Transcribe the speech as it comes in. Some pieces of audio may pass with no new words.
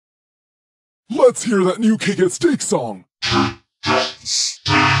Let's hear that new Cake at Steak song.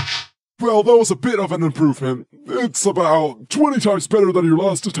 Well, that was a bit of an improvement. It's about 20 times better than your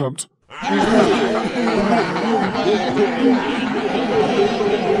last attempt.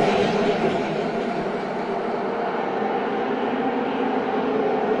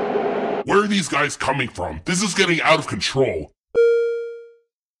 Where are these guys coming from? This is getting out of control.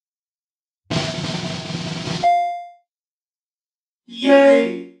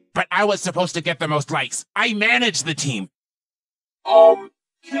 Yay! But I was supposed to get the most likes. I managed the team.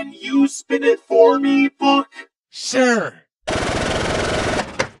 Can you spin it for me, Book? Sure.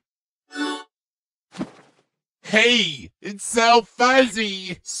 Hey, it's so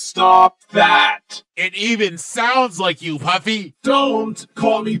fuzzy. Stop that! It even sounds like you, Puffy. Don't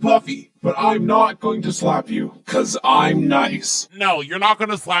call me Puffy, but I'm not going to slap you, 'cause I'm nice. No, you're not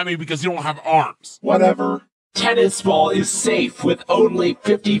gonna slap me because you don't have arms. Whatever. Tennis ball is safe with only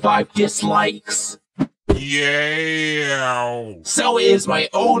 55 dislikes. Yeah. So is my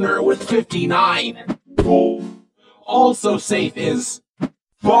owner with 59. Also safe is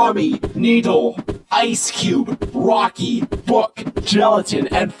Bommy, Needle, Ice Cube, Rocky, Book, Gelatin,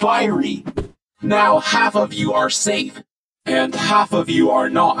 and Fiery. Now half of you are safe, and half of you are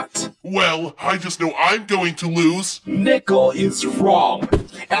not. Well, I just know I'm going to lose. Nickel is wrong,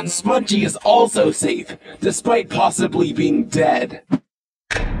 and Spongy is also safe, despite possibly being dead.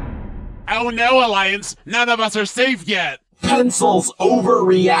 Oh no, Alliance. None of us are safe yet. Pencil's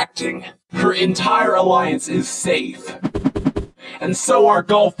overreacting. Her entire alliance is safe. And so are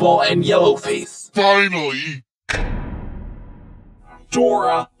Golf Ball and Yellowface. Finally!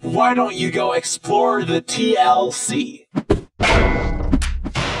 Dora, why don't you go explore the TLC?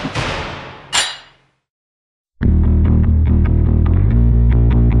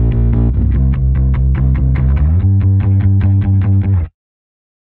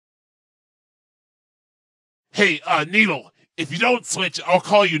 Hey, Needle, if you don't switch, I'll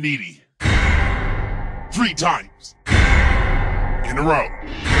call you Needy. 3 times. In a row.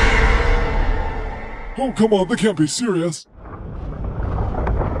 Oh, come on, they can't be serious.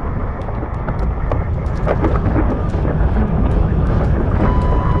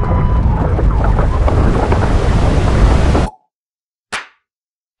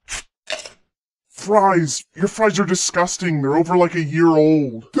 Fries! Your fries are disgusting. They're over like a year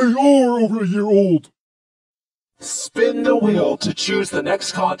old. They are over a year old. Spin the wheel to choose the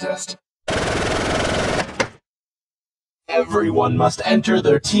next contest. Everyone must enter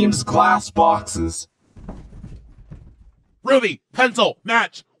their team's glass boxes. Ruby, Pencil,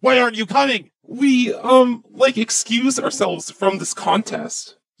 Match, why aren't you coming? We, excuse ourselves from this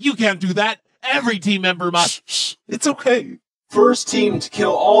contest. You can't do that. Every team member must. Shh, it's okay. First team to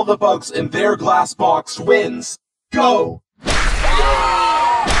kill all the bugs in their glass box wins. Go!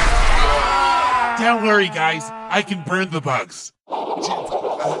 Don't worry, guys. I can burn the bugs.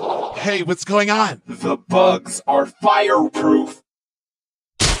 Hey, what's going on? The bugs are fireproof.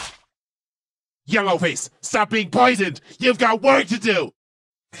 Yellowface, stop being poisoned. You've got work to do.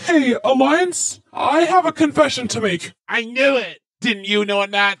 Hey, Alliance, I have a confession to make. I knew it. Didn't you know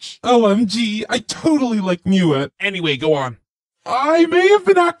it, Natch? OMG, I totally knew it. Anyway, go on. I may have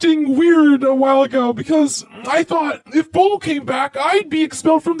been acting weird a while ago because I thought if Bo came back, I'd be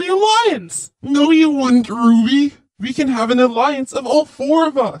expelled from the Alliance. No, you wouldn't, Ruby. We can have an alliance of all 4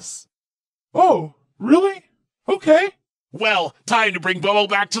 of us. Oh, really? Okay. Well, time to bring Bubble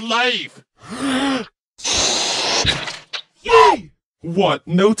back to life. Yay! What,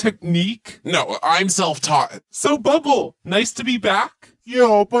 no technique? No, I'm self-taught. So, Bubble, nice to be back.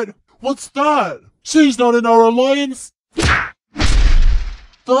 Yeah, but what's that? She's not in our alliance.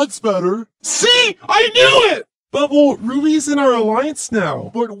 That's better. See? I knew it! Bubble, Ruby's in our alliance now.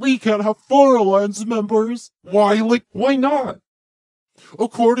 But we can't have 4 alliance members. Why, why not?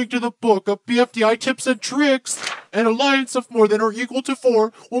 According to the book of BFDI tips and tricks, an alliance of more than or equal to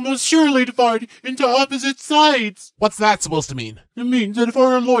 4 will most surely divide into opposite sides. What's that supposed to mean? It means that if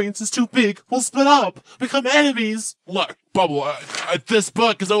our alliance is too big, we'll split up, become enemies. Look, Bubble, this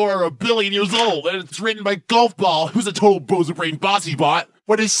book is over 1 billion years old, and it's written by Golf Ball, who's a total bozo-brain bossy bot.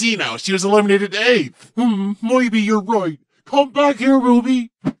 What does she know? She was eliminated 8th. Maybe you're right. Come back here,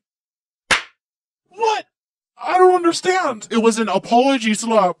 Ruby. What? I don't understand. It was an apology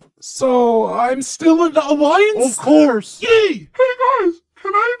slap. So, I'm still in the alliance? Of course. Yay! Hey guys,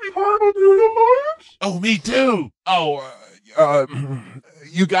 can I be part of your alliance? Oh, me too. Oh,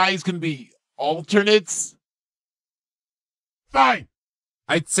 you guys can be alternates? Fine.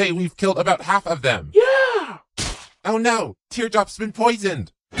 I'd say we've killed about half of them. Yeah. Oh no, Teardrop's been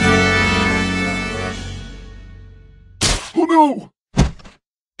poisoned. Oh no!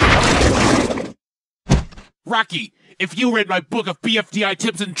 Rocky, if you read my book of BFDI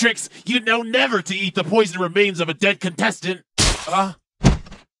tips and tricks, you'd know never to eat the poisoned remains of a dead contestant.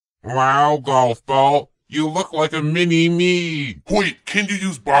 Wow, golf ball. You look like a mini-me. Wait, can you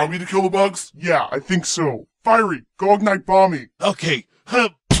use Bomby to kill the bugs? Yeah, I think so. Fiery, go ignite Bomby. Okay.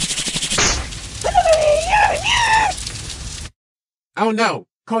 Oh no,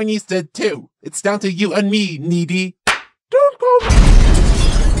 Coiny's dead too. It's down to you and me, Needy. Don't call me.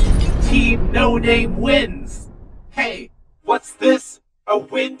 Team No Name wins. Hey, what's this? A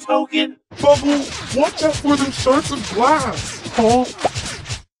win token? Bubble, watch out for them shards of glass. Oh.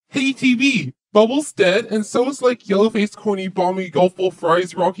 Hey, TV. Bubble's dead, and so is like Yellowface, Coney, Bomby, Golfball,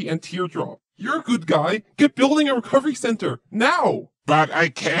 Fries, Rocky, and Teardrop. You're a good guy. Get building a recovery center, now! But I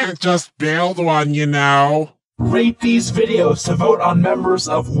can't just build one, you know. Rate these videos to vote on members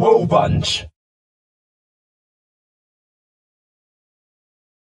of WOAH.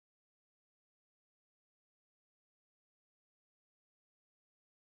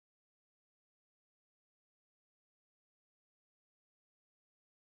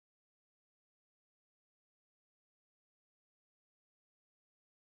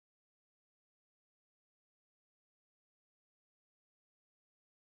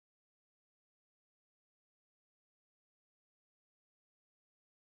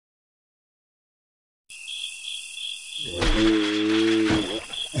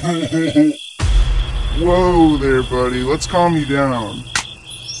 Whoa there, buddy. Let's calm you down.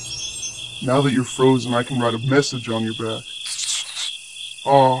 Now that you're frozen, I can write a message on your back.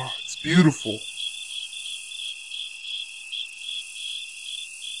 Oh, it's beautiful.